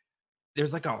like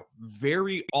there's like a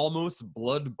very almost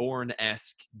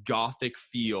Bloodborne-esque gothic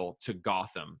feel to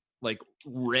Gotham. Like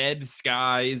red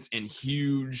skies and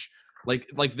huge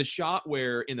like the shot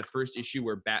where in the first issue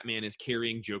where Batman is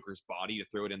carrying Joker's body to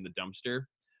throw it in the dumpster.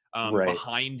 Right.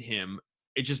 Behind him,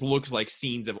 it just looks like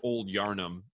scenes of old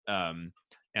Yarnum.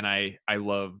 And I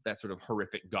love that sort of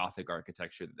horrific gothic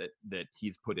architecture that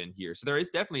he's put in here. So there is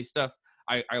definitely stuff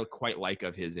I quite like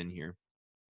of his in here.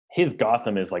 His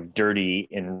Gotham is like dirty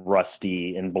and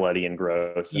rusty and bloody and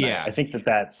gross. And Yeah. I think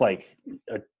that's like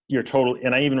you're total.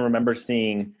 And I even remember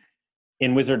seeing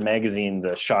in Wizard magazine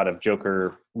the shot of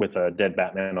Joker with a dead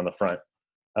Batman on the front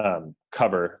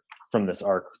cover from this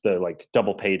arc. The like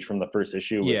double page from the first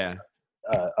issue was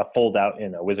a fold out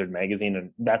in a Wizard magazine,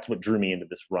 and that's what drew me into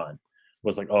this run.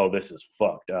 Was like, oh, this is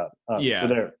fucked up. So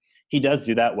there, he does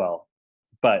do that well,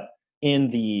 but in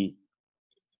the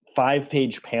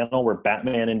 5-page panel where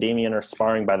Batman and Damian are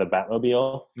sparring by the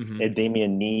Batmobile, and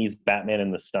Damian knees Batman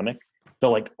in the stomach. The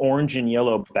like orange and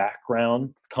yellow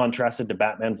background contrasted to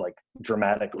Batman's like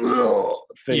dramatic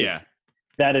face. Yeah.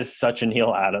 That is such a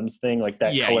Neil Adams thing. Like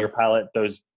that color palette,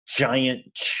 those giant,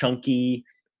 chunky,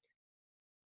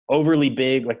 overly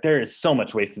big. Like there is so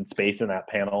much wasted space in that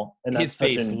panel. And his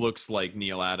face looks like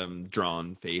Neil Adams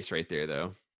drawn face right there,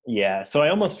 though. Yeah. So I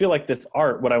almost feel like this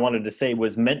art, what I wanted to say,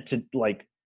 was meant to like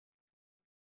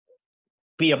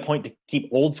be a point to keep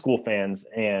old school fans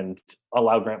and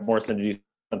allow Grant Morrison to do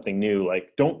something new. Like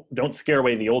don't scare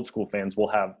away the old school fans. We'll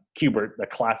have Kubert, the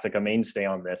classic, a mainstay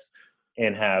on this,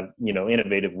 and have, you know,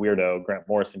 innovative weirdo Grant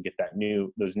Morrison get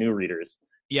those new readers.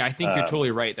 Yeah, I think you're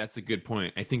totally right. That's a good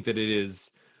point. I think that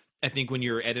I think when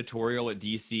you're editorial at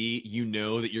DC, you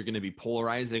know that you're going to be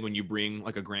polarizing when you bring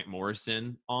like a Grant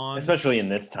Morrison on, especially in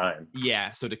this time.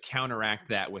 Yeah, so to counteract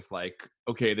that with like,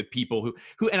 okay, the people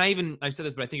who, and I've said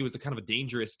this, but I think it was a kind of a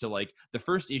dangerous to like the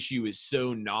first issue is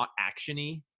so not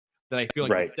actiony that I feel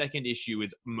like the second issue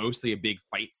is mostly a big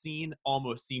fight scene.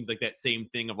 Almost seems like that same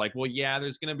thing of like, well, yeah,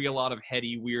 there's going to be a lot of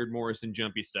heady, weird Morrison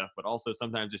jumpy stuff, but also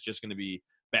sometimes it's just going to be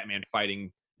Batman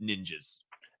fighting ninjas.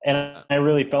 And I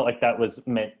really felt like that was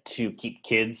meant to keep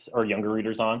kids or younger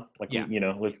readers on. Like, you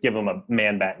know, let's give them a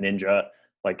Man Bat Ninja.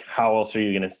 Like, how else are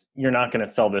you're not going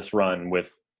to sell this run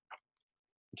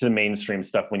to the mainstream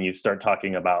stuff when you start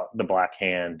talking about the Black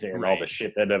Hand and all the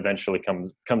shit that eventually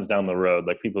comes down the road.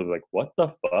 Like, people are like, what the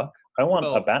fuck? I want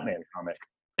a Batman comic.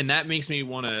 And that makes me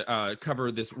want to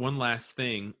cover this one last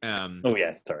thing. Oh,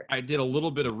 yes, sorry. I did a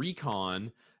little bit of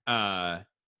recon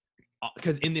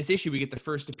because in this issue we get the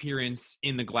first appearance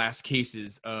in the glass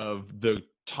cases of the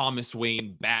Thomas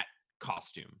Wayne Bat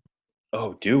costume.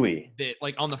 Oh, do we? That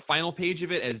like on the final page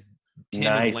of it, as Tim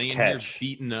is laying here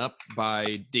beaten up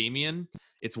by Damian,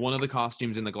 it's one of the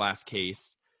costumes in the glass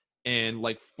case. And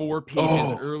like 4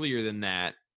 pages earlier than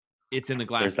that, it's in the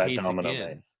glass case again.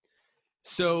 Base.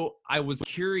 So I was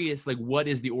curious, like, what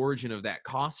is the origin of that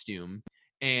costume?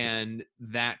 And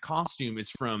that costume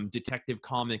is from Detective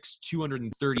Comics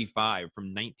 235 from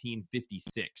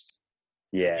 1956.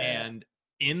 Yeah. And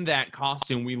in that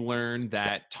costume, we learned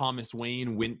that Thomas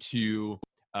Wayne went to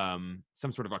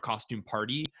some sort of a costume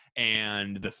party,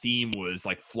 and the theme was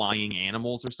like flying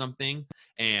animals or something.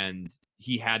 And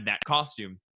he had that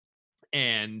costume.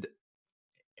 And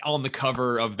on the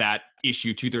cover of that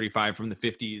issue 235 from the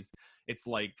 50s, it's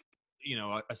like, you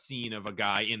know, a scene of a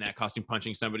guy in that costume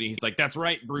punching somebody. He's like, that's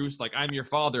right, Bruce. Like, I'm your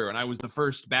father and I was the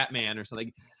first Batman or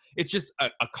something. It's just a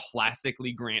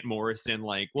classically Grant Morrison,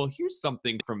 like, well, here's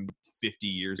something from 50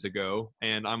 years ago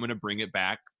and I'm going to bring it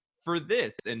back for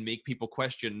this and make people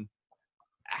question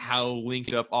how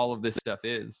linked up all of this stuff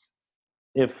is.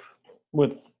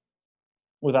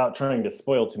 Without trying to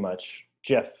spoil too much,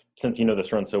 Jeff, since you know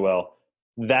this run so well,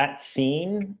 that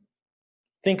scene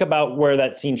think about where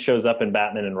that scene shows up in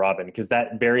Batman and Robin, because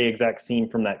that very exact scene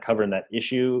from that cover and that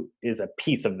issue is a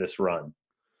piece of this run.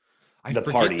 I The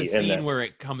forget party the and scene where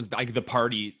it comes back, the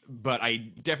party, but I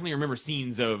definitely remember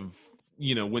scenes of,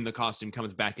 you know, when the costume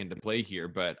comes back into play here,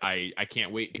 but I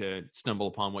can't wait to stumble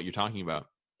upon what you're talking about.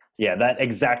 Yeah, that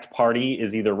exact party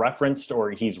is either referenced or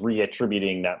he's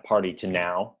reattributing that party to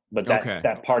now. But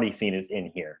that party scene is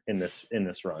in here in this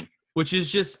run. Which is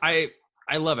just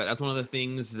I love it. That's one of the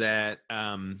things that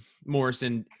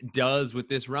Morrison does with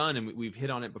this run, and we've hit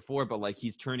on it before. But like,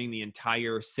 he's turning the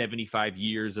entire 75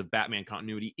 years of Batman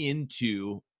continuity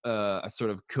into a sort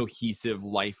of cohesive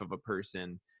life of a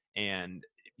person. And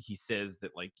he says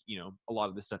that, like, you know, a lot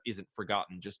of this stuff isn't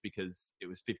forgotten just because it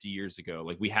was 50 years ago.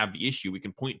 Like, we have the issue, we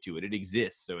can point to it. It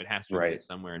exists, so it has to exist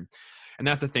somewhere. And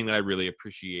that's a thing that I really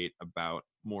appreciate about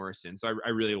Morrison. So I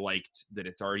really liked that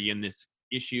it's already in this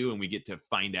issue, and we get to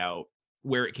find out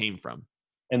where it came from.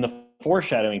 And the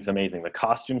foreshadowing is amazing. The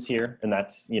costumes here, and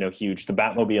that's, you know, huge. The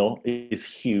Batmobile is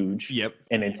huge. Yep.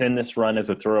 And it's in this run as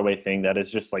a throwaway thing. That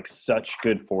is just like such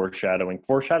good foreshadowing.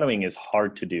 Foreshadowing is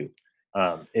hard to do.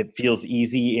 It feels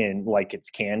easy and like it's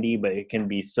candy, but it can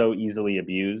be so easily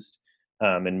abused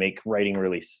and make writing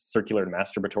really circular and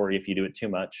masturbatory if you do it too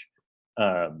much.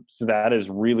 So that is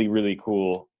really, really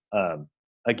cool.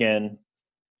 Again,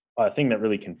 a thing that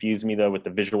really confused me, though, with the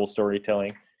visual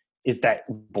storytelling is that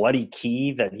bloody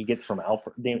key that he gets from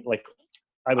Alfred. Like,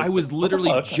 I was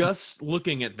literally just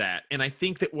looking at that, and I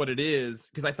think that what it is,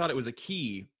 because I thought it was a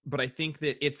key, but I think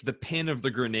that it's the pin of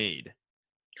the grenade.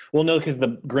 Well, no, because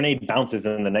the grenade bounces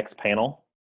in the next panel,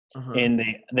 and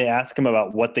they ask him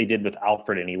about what they did with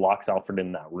Alfred, and he locks Alfred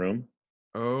in that room.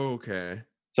 Okay.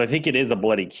 So I think it is a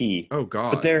bloody key. Oh,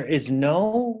 God. But there is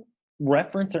no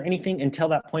reference or anything until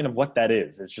that point of what that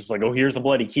is. It's just like, oh, here's a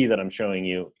bloody key that I'm showing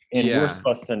you, and we're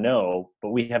supposed to know, but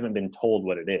we haven't been told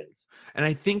what it is. And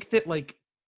I think that, like,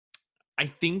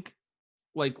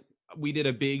 we did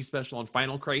a big special on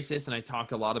Final Crisis, and I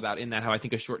talked a lot about in that how I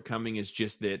think a shortcoming is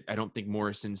just that I don't think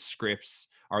Morrison's scripts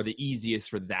are the easiest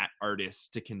for that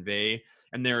artist to convey.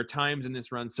 And there are times in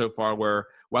this run so far where,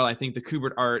 while I think the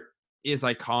Kubert art is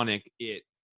iconic,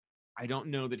 I don't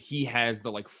know that he has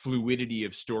the like fluidity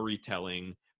of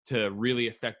storytelling to really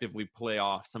effectively play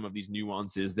off some of these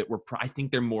nuances that I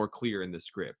think they're more clear in the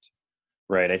script.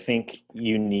 Right. I think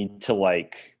you need to,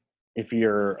 like, if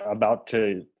you're about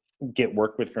to get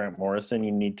work with Grant Morrison,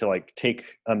 you need to like take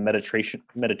a meditation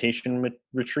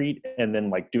retreat and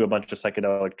then like do a bunch of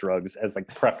psychedelic drugs as like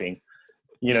prepping.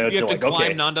 You know, you have to like,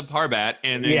 climb Nanda Parbat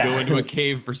and then go into a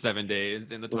cave for 7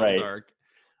 days in the total dark.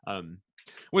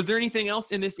 Was there anything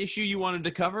else in this issue you wanted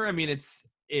to cover? I mean,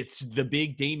 it's the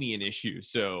big Damian issue,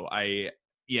 so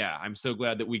I'm so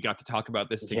glad that we got to talk about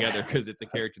this together because it's a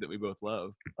character that we both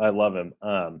love. I love him.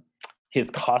 His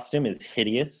costume is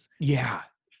hideous. Yeah.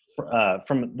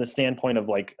 From the standpoint of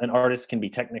like, an artist can be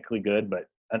technically good, but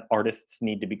artists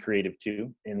need to be creative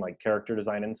too in like character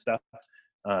design and stuff.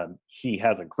 He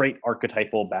has a great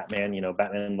archetypal Batman. You know,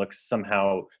 Batman looks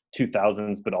somehow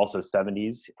 2000s, but also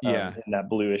 70s in that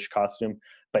bluish costume.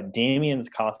 But Damian's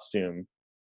costume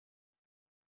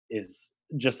is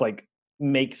just like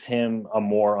makes him a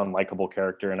more unlikable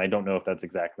character, and I don't know if that's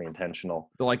exactly intentional.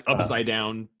 The like upside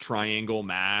down triangle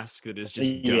mask that is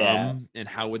just dumb, and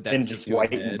how would that? And just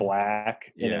white and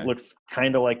black, and it looks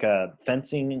kind of like a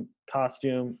fencing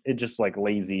costume. It just like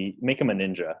lazy. Make him a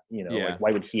ninja, you know? Like,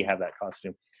 why would he have that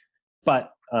costume?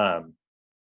 But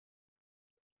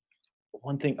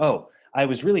one thing. Oh, I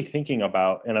was really thinking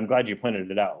about, and I'm glad you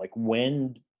pointed it out. Like,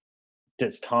 when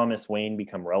does Thomas Wayne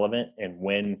become relevant, and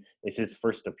when is his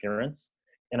first appearance?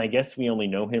 And I guess we only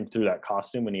know him through that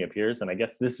costume when he appears, and I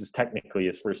guess this is technically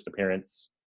his first appearance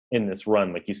in this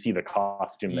run. Like, you see the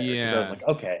costume there. So I was like,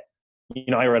 okay,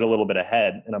 you know, I read a little bit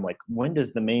ahead, and I'm like, when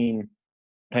does the main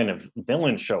kind of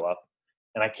villain show up?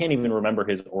 And I can't even remember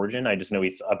his origin. I just know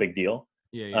he's a big deal.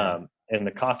 And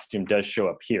the costume does show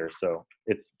up here, so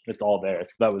it's all there.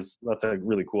 So that's a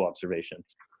really cool observation.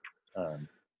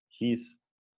 He's,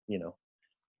 you know,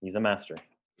 he's a master.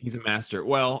 He's a master.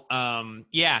 Well,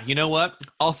 you know what?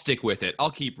 I'll stick with it.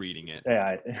 I'll keep reading it.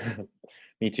 Yeah,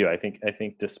 me too. I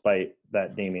think despite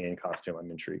that Damian costume,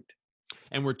 I'm intrigued.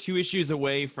 And we're 2 issues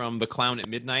away from the Clown at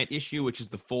Midnight issue, which is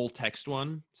the full text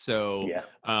one. So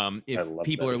if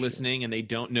people are listening and they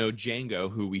don't know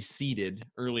Django, who we seeded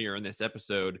earlier in this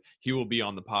episode, he will be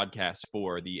on the podcast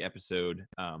for the episode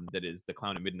that is the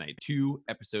Clown at Midnight, 2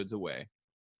 episodes away.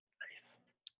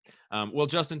 Well,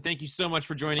 Justin, thank you so much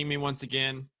for joining me once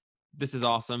again. This is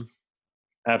awesome.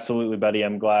 Absolutely, buddy.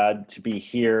 I'm glad to be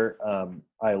here.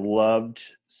 I loved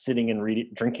sitting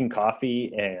and drinking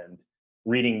coffee and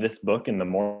reading this book in the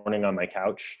morning on my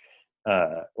couch,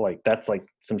 like that's like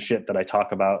some shit that I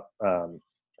talk about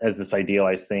as this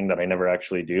idealized thing that I never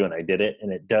actually do, and I did it,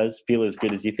 and it does feel as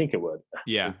good as you think it would.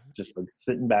 Yeah. It's just like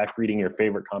sitting back, reading your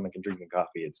favorite comic and drinking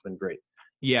coffee. It's been great.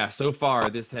 Yeah, so far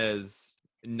this has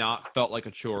not felt like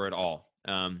a chore at all.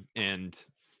 And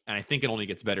I think it only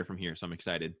gets better from here, so I'm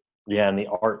excited. Yeah, and the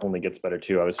art only gets better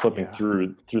too. I was flipping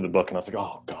through the book, and I was like,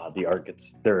 "Oh God, the art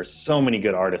gets." There are so many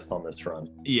good artists on this run.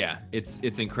 Yeah, it's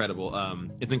incredible.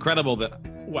 It's incredible that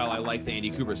while I like the Andy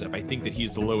Cooper stuff, I think that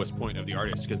he's the lowest point of the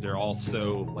artists because they're all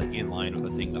so like in line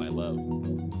with the thing that I love.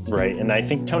 Right, and I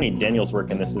think Tony Daniel's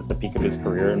work in this is the peak of his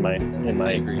career in my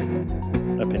I agree.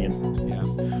 opinion. Yeah.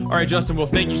 All right, Justin. Well,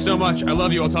 thank you so much. I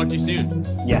love you. I'll talk to you soon.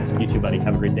 Yeah, you too, buddy.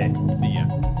 Have a great day. See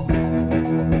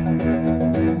ya.